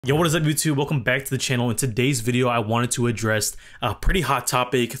Yo, what is up YouTube? Welcome back to the channel. In today's video, I wanted to address a pretty hot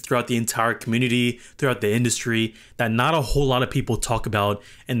topic throughout the entire community, throughout the industry, that not a whole lot of people talk about,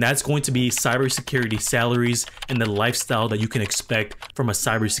 and that's going to be cybersecurity salaries and the lifestyle that you can expect from a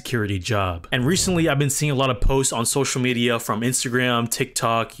cybersecurity job. And recently, I've been seeing a lot of posts on social media from Instagram,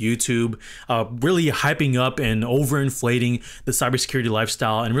 TikTok, YouTube, really hyping up and overinflating the cybersecurity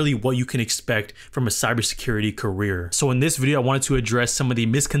lifestyle and really what you can expect from a cybersecurity career. So in this video, I wanted to address some of the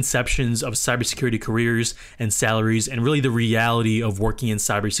misconceptions of cybersecurity careers and salaries and really the reality of working in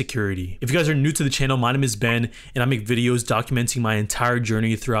cybersecurity. If you guys are new to the channel, my name is Ben and I make videos documenting my entire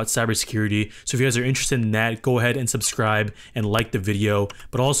journey throughout cybersecurity. So if you guys are interested in that, go ahead and subscribe and like the video.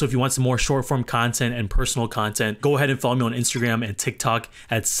 But also if you want some more short form content and personal content, go ahead and follow me on Instagram and TikTok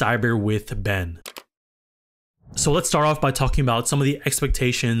at cyberwithben. So let's start off by talking about some of the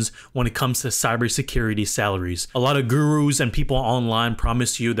expectations when it comes to cybersecurity salaries. A lot of gurus and people online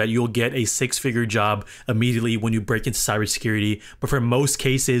promise you that you'll get a six-figure job immediately when you break into cybersecurity, but for most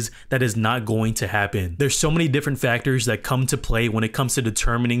cases, that is not going to happen. There's so many different factors that come to play when it comes to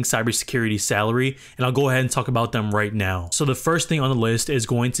determining cybersecurity salary, and I'll go ahead and talk about them right now. So the first thing on the list is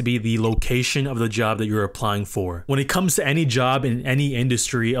going to be the location of the job that you're applying for. When it comes to any job in any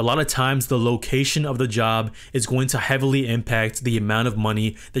industry, a lot of times the location of the job is going to heavily impact the amount of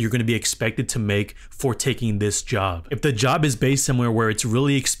money that you're going to be expected to make for taking this job. If the job is based somewhere where it's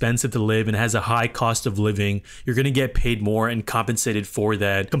really expensive to live and has a high cost of living, you're going to get paid more and compensated for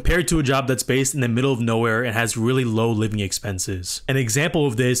that compared to a job that's based in the middle of nowhere and has really low living expenses. An example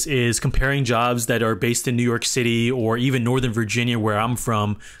of this is comparing jobs that are based in New York City or even Northern Virginia, where I'm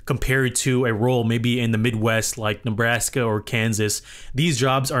from, compared to a role maybe in the Midwest like Nebraska or Kansas. These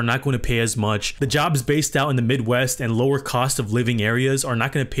jobs are not going to pay as much. The jobs based out in the Midwest and lower cost of living areas are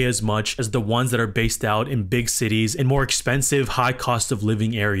not going to pay as much as the ones that are based out in big cities in more expensive, high cost of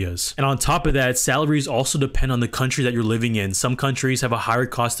living areas. And on top of that, salaries also depend on the country that you're living in. Some countries have a higher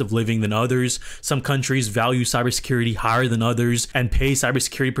cost of living than others. Some countries value cybersecurity higher than others and pay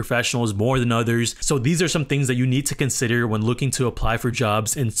cybersecurity professionals more than others. So these are some things that you need to consider when looking to apply for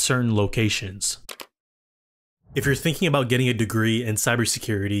jobs in certain locations. If you're thinking about getting a degree in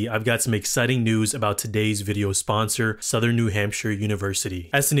cybersecurity, I've got some exciting news about today's video sponsor, Southern New Hampshire University.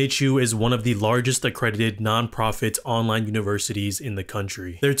 SNHU is one of the largest accredited nonprofit online universities in the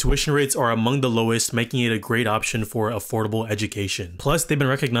country. Their tuition rates are among the lowest, making it a great option for affordable education. Plus, they've been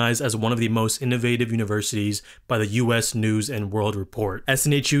recognized as one of the most innovative universities by the US News and World Report.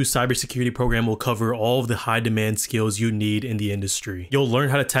 SNHU's cybersecurity program will cover all of the high-demand skills you need in the industry. You'll learn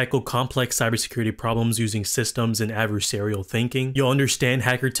how to tackle complex cybersecurity problems using systems and adversarial thinking. You'll understand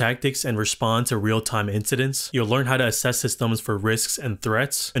hacker tactics and respond to real-time incidents. You'll learn how to assess systems for risks and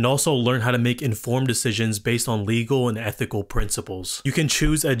threats, and also learn how to make informed decisions based on legal and ethical principles. You can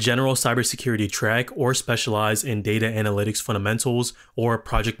choose a general cybersecurity track or specialize in data analytics fundamentals or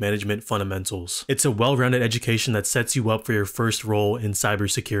project management fundamentals. It's a well-rounded education that sets you up for your first role in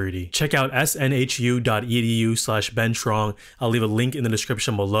cybersecurity. Check out snhu.edu/benstrong. I'll leave a link in the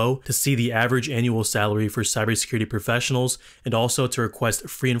description below to see the average annual salary for cybersecurity professionals and also to request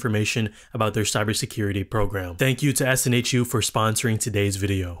free information about their cybersecurity program. Thank you to SNHU for sponsoring today's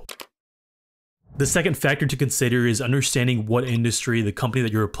video. The second factor to consider is understanding what industry the company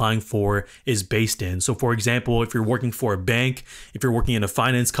that you're applying for is based in. So for example, if you're working for a bank, if you're working in a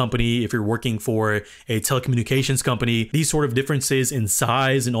finance company, if you're working for a telecommunications company, these sort of differences in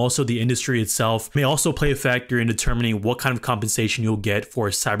size and also the industry itself may also play a factor in determining what kind of compensation you'll get for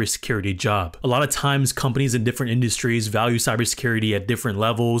a cybersecurity job. A lot of times companies in different industries value cybersecurity at different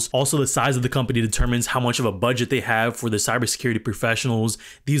levels. Also, the size of the company determines how much of a budget they have for the cybersecurity professionals.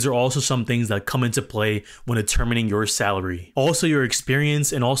 These are also some things that come into play when determining your salary. Also, your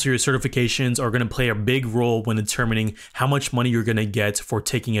experience and also your certifications are going to play a big role when determining how much money you're going to get for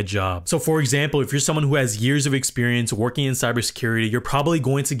taking a job. So for example, if you're someone who has years of experience working in cybersecurity, you're probably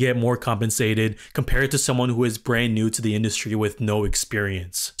going to get more compensated compared to someone who is brand new to the industry with no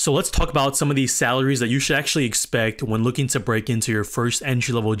experience. So let's talk about some of these salaries that you should actually expect when looking to break into your first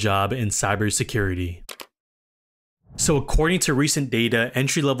entry-level job in cybersecurity. So according to recent data,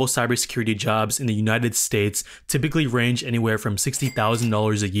 entry-level cybersecurity jobs in the United States typically range anywhere from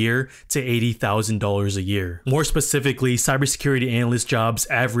 $60,000 a year to $80,000 a year. More specifically, cybersecurity analyst jobs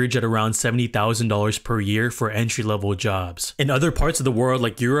average at around $70,000 per year for entry-level jobs. In other parts of the world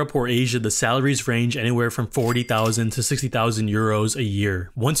like Europe or Asia, the salaries range anywhere from 40,000 to 60,000 euros a year.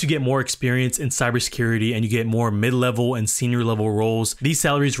 Once you get more experience in cybersecurity and you get more mid-level and senior level roles, these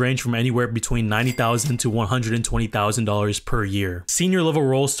salaries range from anywhere between $90,000 to $120,000 $200,000 per year. Senior level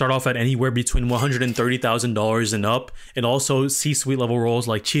roles start off at anywhere between $130,000 and up, and also C-suite level roles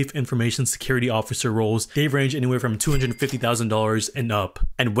like Chief Information Security Officer roles, they range anywhere from $250,000 and up.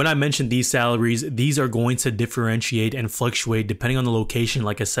 And when I mention these salaries, these are going to differentiate and fluctuate depending on the location,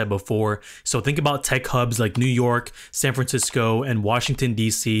 like I said before. So think about tech hubs like New York, San Francisco, and Washington,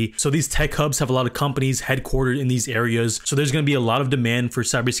 DC. So these tech hubs have a lot of companies headquartered in these areas. So there's going to be a lot of demand for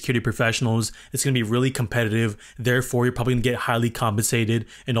cybersecurity professionals. It's going to be really competitive. Therefore, you're probably going to get highly compensated.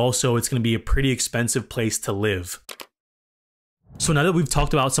 And also, it's going to be a pretty expensive place to live. So now that we've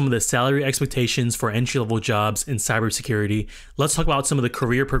talked about some of the salary expectations for entry-level jobs in cybersecurity, let's talk about some of the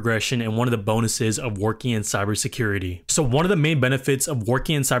career progression and one of the bonuses of working in cybersecurity. So one of the main benefits of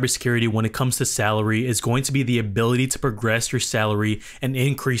working in cybersecurity when it comes to salary is going to be the ability to progress your salary and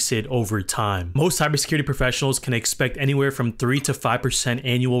increase it over time. Most cybersecurity professionals can expect anywhere from 3 to 5%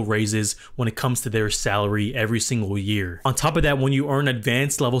 annual raises when it comes to their salary every single year. On top of that, when you earn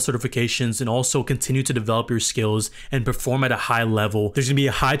advanced level certifications and also continue to develop your skills and perform at a high level, there's going to be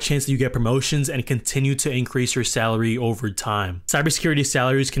a high chance that you get promotions and continue to increase your salary over time. Cybersecurity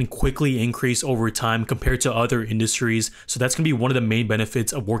salaries can quickly increase over time compared to other industries, so that's going to be one of the main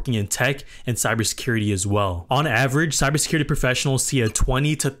benefits of working in tech and cybersecurity as well. On average, cybersecurity professionals see a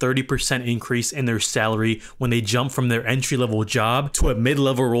 20 to 30% increase in their salary when they jump from their entry-level job to a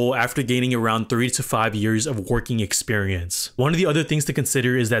mid-level role after gaining around 3 to 5 years of working experience. One of the other things to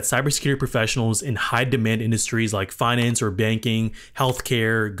consider is that cybersecurity professionals in high-demand industries like finance or banking,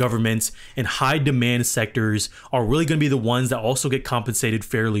 healthcare, government, and high demand sectors are really going to be the ones that also get compensated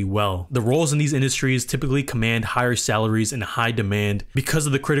fairly well. The roles in these industries typically command higher salaries and high demand because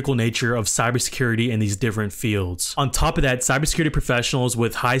of the critical nature of cybersecurity in these different fields. On top of that, cybersecurity professionals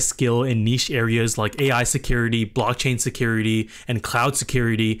with high skill in niche areas like AI security, blockchain security, and cloud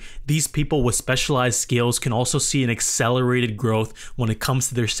security, these people with specialized skills can also see an accelerated growth when it comes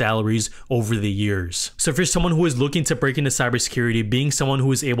to their salaries over the years. So if you're someone who is looking to break into cybersecurity, being someone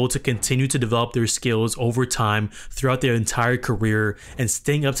who is able to continue to develop their skills over time throughout their entire career and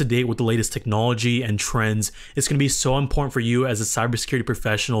staying up to date with the latest technology and trends, it's going to be so important for you as a cybersecurity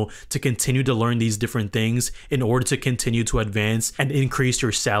professional to continue to learn these different things in order to continue to advance and increase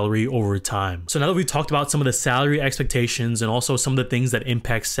your salary over time. So now that we've talked about some of the salary expectations and also some of the things that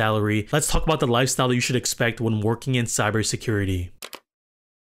impact salary, let's talk about the lifestyle that you should expect when working in cybersecurity.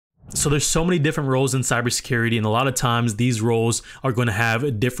 So there's so many different roles in cybersecurity, and a lot of times these roles are going to have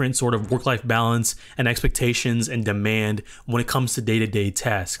a different sort of work-life balance and expectations and demand when it comes to day-to-day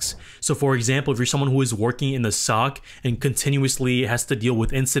tasks. So for example, if you're someone who is working in the SOC and continuously has to deal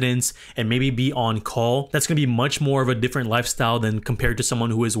with incidents and maybe be on call, that's going to be much more of a different lifestyle than compared to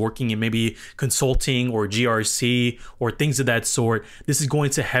someone who is working in maybe consulting or GRC or things of that sort. This is going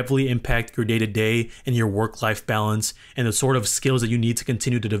to heavily impact your day-to-day and your work-life balance and the sort of skills that you need to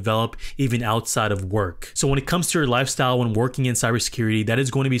continue to develop even outside of work. So when it comes to your lifestyle when working in cybersecurity, that is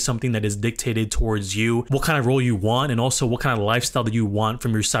going to be something that is dictated towards you, what kind of role you want, and also what kind of lifestyle that you want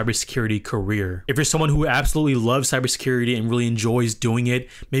from your cybersecurity career. If you're someone who absolutely loves cybersecurity and really enjoys doing it,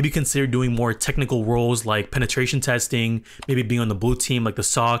 maybe consider doing more technical roles like penetration testing, maybe being on the blue team like the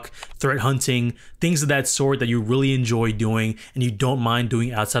SOC, threat hunting, things of that sort that you really enjoy doing and you don't mind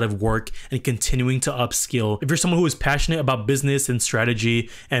doing outside of work and continuing to upskill. If you're someone who is passionate about business and strategy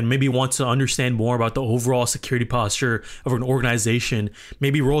and maybe wants to understand more about the overall security posture of an organization,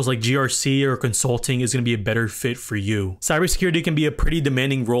 maybe roles like GRC or consulting is going to be a better fit for you. Cybersecurity can be a pretty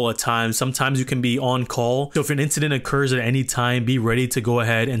demanding role at times. Sometimes you can be on call. So if an incident occurs at any time, be ready to go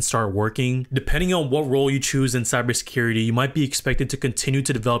ahead and start working. Depending on what role you choose in cybersecurity, you might be expected to continue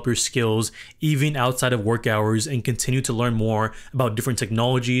to develop your skills even outside of work hours and continue to learn more about different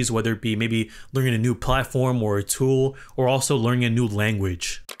technologies, whether it be maybe learning a new platform or a tool, or also learning a new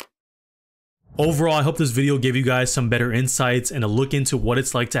language. Overall, I hope this video gave you guys some better insights and a look into what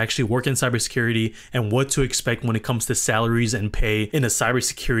it's like to actually work in cybersecurity and what to expect when it comes to salaries and pay in a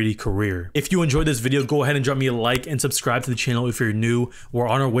cybersecurity career. If you enjoyed this video, go ahead and drop me a like and subscribe to the channel if you're new. We're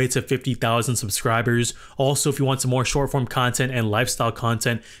on our way to 50,000 subscribers. Also, if you want some more short form content and lifestyle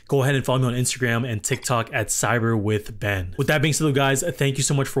content, go ahead and follow me on Instagram and TikTok at CyberWithBen. With that being said, guys, thank you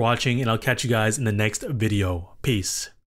so much for watching, and I'll catch you guys in the next video. Peace.